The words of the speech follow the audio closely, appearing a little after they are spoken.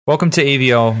Welcome to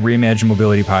AVL Reimagine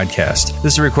Mobility Podcast.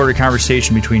 This is a recorded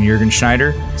conversation between Juergen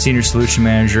Schneider, Senior Solution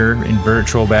Manager in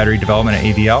Virtual Battery Development at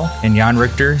AVL, and Jan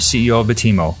Richter, CEO of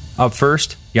Batemo. Up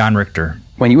first, Jan Richter.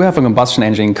 When you have a combustion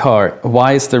engine car,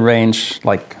 why is the range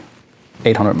like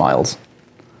 800 miles?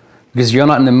 Because you're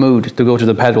not in the mood to go to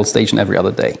the petrol station every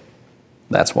other day.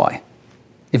 That's why.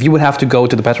 If you would have to go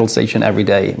to the petrol station every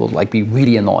day, it would be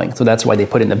really annoying. So that's why they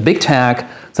put in a big tag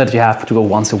so that you have to go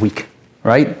once a week,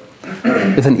 right?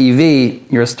 With an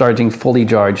EV, you're starting fully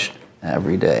charged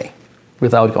every day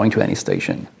without going to any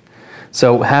station.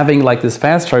 So having this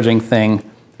fast charging thing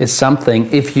is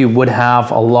something if you would have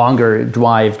a longer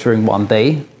drive during one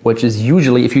day, which is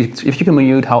usually if you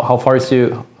commute, how far is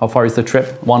the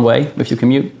trip one way if you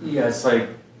commute? Yeah, it's like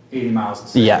 80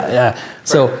 miles. Yeah.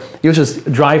 So you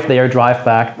just drive there, drive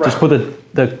back, just put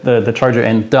the charger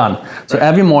in, done. So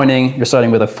every morning you're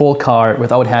starting with a full car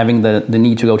without having the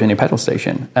need to go to any petrol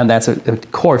station. And that's a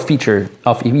core feature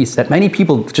of EVs that many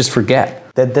people just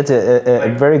forget. That's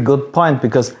a very good point,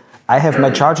 because I have my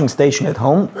charging station at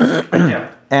home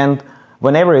and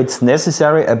whenever it's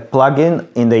necessary, I plug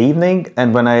in the evening,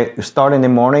 and when I start in the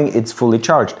morning, it's fully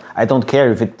charged. I don't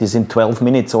care if it is in 12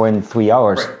 minutes or in 3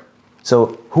 hours. Right.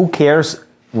 So who cares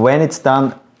when it's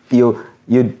done? You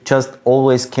just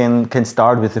always can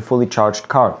start with a fully charged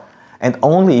car. And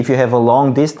only if you have a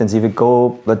long distance, if you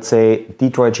go, let's say,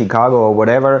 Detroit, Chicago or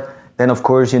whatever, then of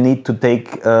course you need to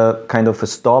take kind of a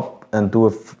stop and do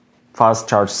a fast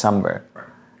charge somewhere. Right.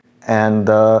 And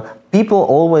people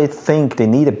always think they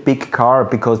need a big car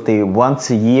because they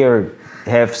once a year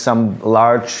have some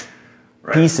large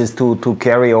pieces to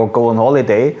carry or go on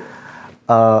holiday.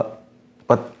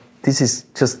 But this is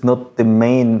just not the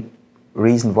main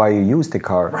reason why you use the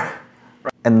car. Right.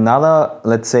 Another,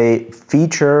 let's say,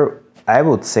 feature I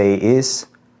would say is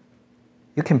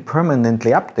you can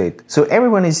permanently update. So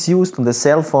everyone is used on the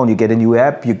cell phone. You get a new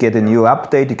app, you get a new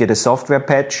update, you get a software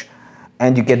patch,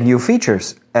 and you get new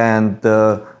features. And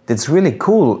that's really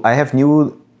cool. I have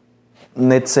new,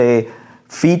 let's say,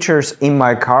 features in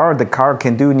my car. The car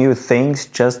can do new things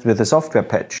just with a software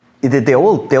patch. The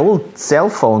old cell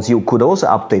phones you could also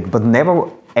update, but never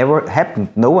ever happened.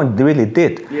 No one really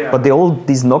did. Yeah. But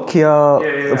these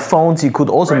Nokia phones, you could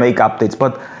also make updates,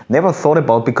 but never thought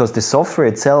about, because the software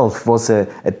itself was a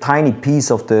tiny piece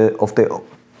of the.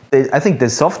 I think the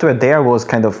software there was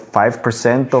kind of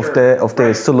 5% of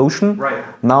the solution. Right.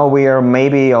 Now we are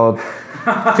maybe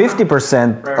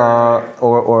 50%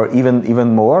 or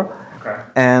even more. Okay.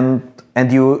 And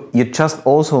you just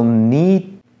also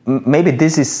need, maybe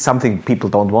this is something people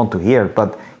don't want to hear,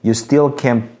 but you still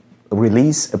can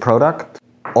release a product,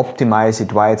 optimize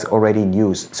it while it's already in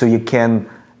use. So you can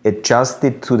adjust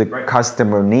it to the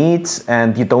customer needs,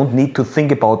 and you don't need to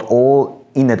think about all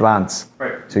in advance.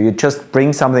 Right. So you just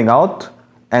bring something out,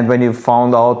 and when you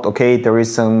found out, okay, there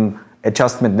is some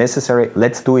adjustment necessary,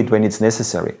 let's do it when it's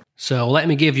necessary. So let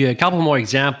me give you a couple more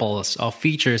examples of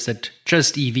features that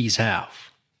just EVs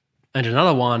have. And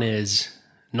another one is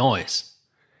noise.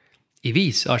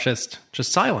 EVs are just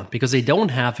silent because they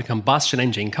don't have a combustion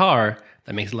engine car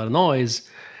that makes a lot of noise.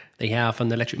 They have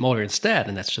an electric motor instead,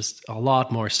 and that's just a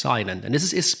lot more silent. And this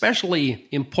is especially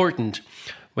important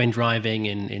when driving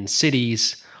in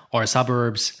cities or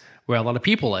suburbs where a lot of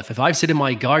people live. If I sit in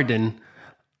my garden,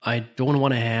 I don't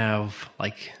want to have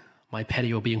my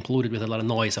patio being polluted with a lot of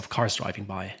noise of cars driving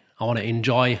by. I want to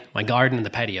enjoy my garden and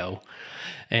the patio.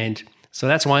 And so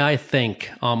that's why I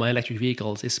think electric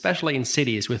vehicles, especially in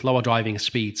cities with lower driving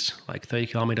speeds, like 30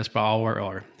 kilometers per hour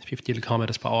or 50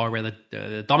 kilometers per hour, where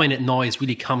the dominant noise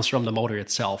really comes from the motor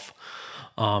itself,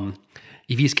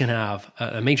 EVs can have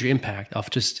a major impact of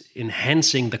just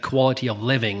enhancing the quality of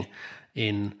living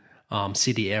in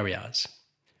city areas.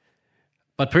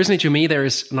 But personally, to me, there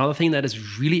is another thing that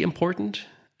is really important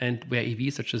and where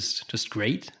EVs are just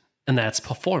great, and that's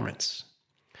performance.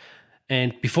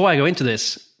 And before I go into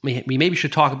this, we maybe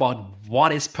should talk about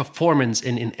what is performance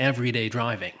in everyday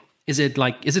driving. Is it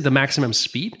the maximum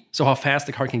speed? So how fast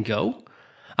the car can go?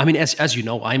 I mean, as you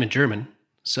know, I'm a German,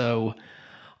 so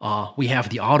we have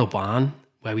the Autobahn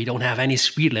where we don't have any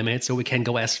speed limit, so we can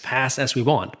go as fast as we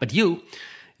want. But you're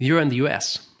in the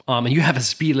US, and you have a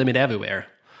speed limit everywhere.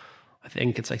 I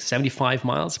think it's 75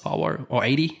 miles per hour or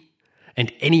 80.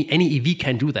 And any EV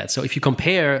can do that. So if you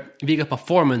compare vehicle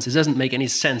performance, it doesn't make any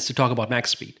sense to talk about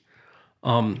max speed.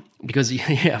 Because you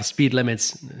have speed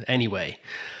limits anyway.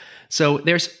 So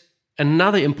there's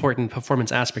another important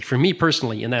performance aspect for me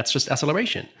personally, and that's just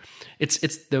acceleration. It's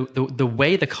the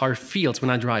way the car feels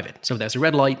when I drive it. So there's a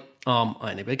red light,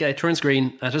 and if it turns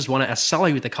green, I just want to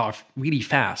accelerate the car really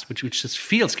fast, which just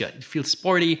feels good. It feels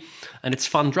sporty, and it's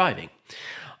fun driving.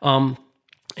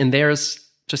 And there's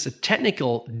just a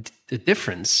technical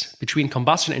difference between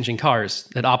combustion engine cars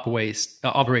that operate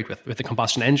with the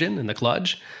combustion engine and the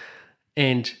clutch,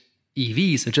 and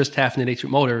EVs that just have an electric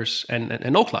motors and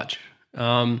no clutch.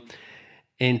 And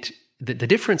the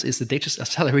difference is that they just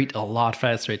accelerate a lot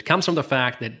faster. It comes from the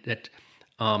fact that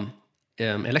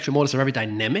electric motors are very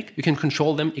dynamic. You can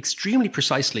control them extremely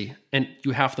precisely, and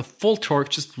you have the full torque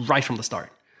just right from the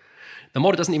start. The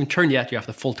motor doesn't even turn yet, you have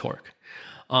the full torque.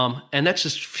 And that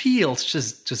just feels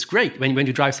just great when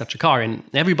you drive such a car. And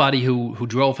everybody who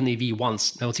drove an EV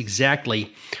once knows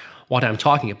exactly what I'm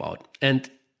talking about. And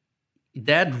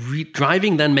that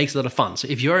driving then makes it a lot of fun. So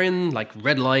if you're in like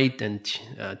red light and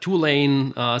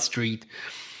two-lane street,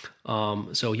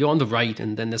 so you're on the right,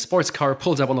 and then the sports car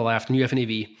pulls up on the left, and you have an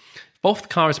EV. Both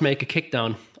cars make a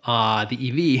kickdown.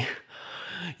 The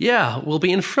EV, will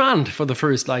be in front for the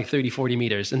first like 30, 40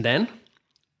 meters, and then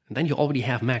you already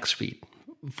have max speed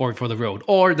for the road,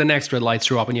 or the next red lights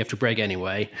show up and you have to brake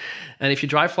anyway. And if you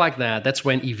drive like that, that's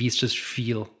when EVs just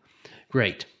feel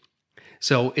great.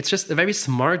 So it's just a very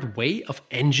smart way of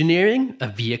engineering a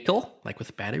vehicle, like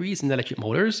with batteries and electric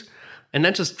motors, and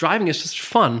then just driving is just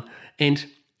fun. And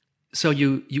so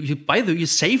you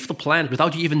save the planet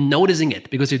without you even noticing it,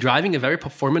 because you're driving a very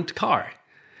performant car.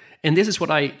 And this is what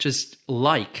I just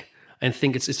like and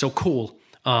think it's so cool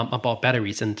about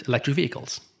batteries and electric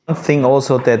vehicles. One thing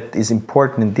also that is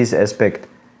important in this aspect,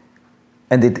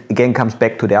 and it again comes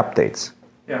back to the updates.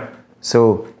 Yeah.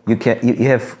 So you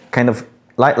have kind of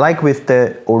like with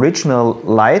the original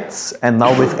lights, and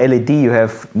now with LED you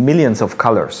have millions of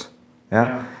colors.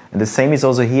 Yeah. And the same is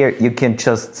also here. You can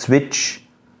just switch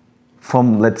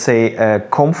from, let's say, a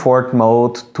comfort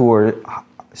mode to a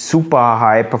super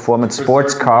high performance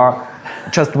sports car,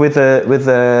 just with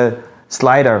a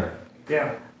slider.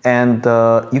 Yeah. And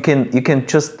you can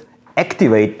just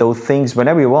activate those things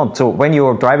whenever you want. So when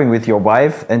you're driving with your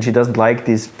wife and she doesn't like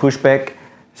this pushback,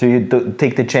 so you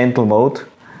take the gentle mode.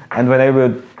 And whenever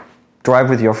you drive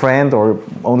with your friend or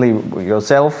only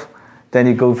yourself, then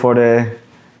you go for the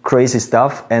crazy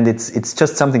stuff. And it's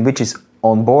just something which is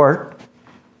on board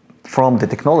from the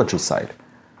technology side.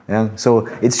 Yeah. So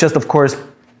it's just, of course,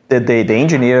 the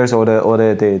engineers or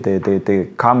the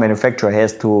car manufacturer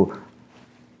has to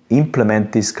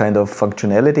implement this kind of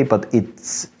functionality, but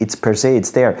it's per se,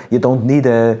 it's there. You don't need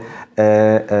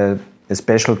a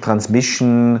special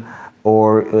transmission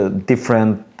or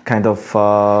different kind of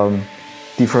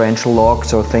differential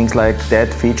locks or things like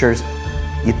that, features.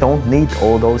 You don't need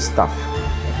all those stuff.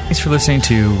 Thanks for listening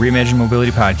to Reimagine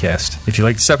Mobility Podcast. If you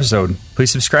like this episode,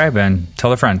 please subscribe and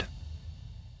tell a friend.